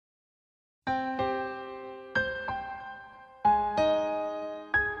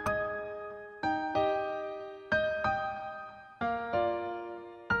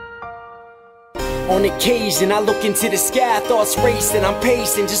On occasion, I look into the sky, thoughts racing, I'm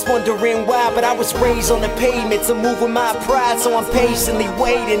pacing, just wondering why. But I was raised on the pavement to move with my pride, so I'm patiently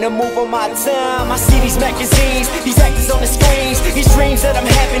waiting to move on my time. I see these magazines, these actors on the screens, these dreams that I'm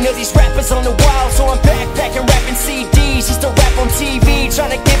having of these rappers on the wall. So I'm backpacking, rapping CDs, just to rap on TV,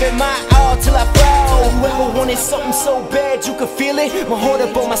 trying to give it my all till I fall. Whoever wanted something so bad you could feel it, my heart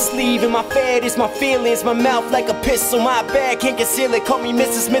up on my sleeve and my fad is my feelings. My mouth like a pistol, my bag can't conceal it. Call me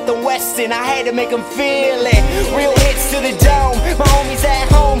Mr. Smith & Wesson, I had to make them feel it. Real hits to the dome, my homies at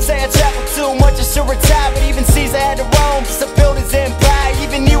home say I travel too much, I should retire. But even Caesar had to roam just to build his empire.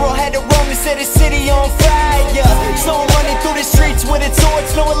 Even Nero had to roam to set his city on fire. So I'm running through the streets with a torch,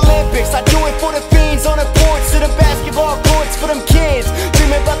 no Olympics. I do it for the fiends on the porch, to the basketball courts for them kids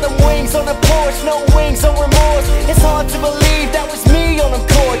dreaming about the wings on the porch, no wings, no remorse. It's hard to believe that was me on them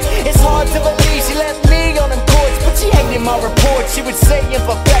courts. It's hard to believe she left me on them courts, but she hated my report. She would say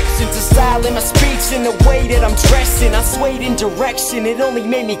imperfections are silent, my speech in the way that I'm dressing. I swayed in direction, it only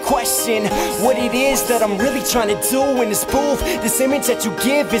made me question what it is that I'm really trying to do in this booth. This image that you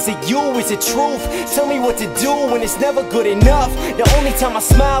give, is it you, is it truth? Tell me what to do when it's never good enough. The only time I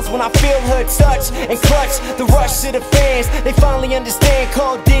smile's when I feel her touch and clutch the rush of the fans. They finally understand,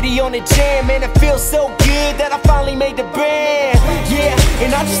 call Diddy on the jam. Man, it feels so good that I finally made the band. Yeah,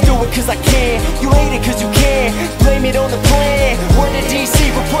 and I just do it cause I can. You hate it cause you can, blame it on the plan. Word to DC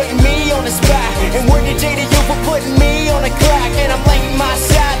for putting me on the spot, and word to J to you for putting me on the clock. And I'm lighting my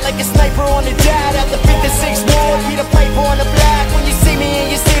shot like a sniper on the dot. Out the 56 war, be the piper on the block. When you see me in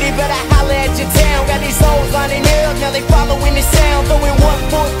your city, better holler at your town. Got these hoes lining up, now they following the sound. Throwing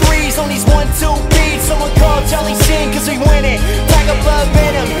 1-4-3s on these 1-2 beats. Someone called Charlie Sheen cause we winning. Tiger blood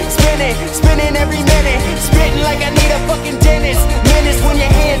venom, spinning, spinning every minute. Spitting like I need a fucking dentist. Menace when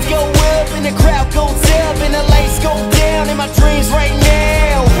your hands go up and the crowd goes up and the lights go down in my dreams right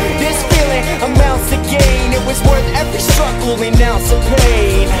now. This feeling amounts to gain. It was worth every struggle and ounce of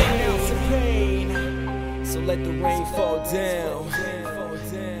pain. So let the rain fall down.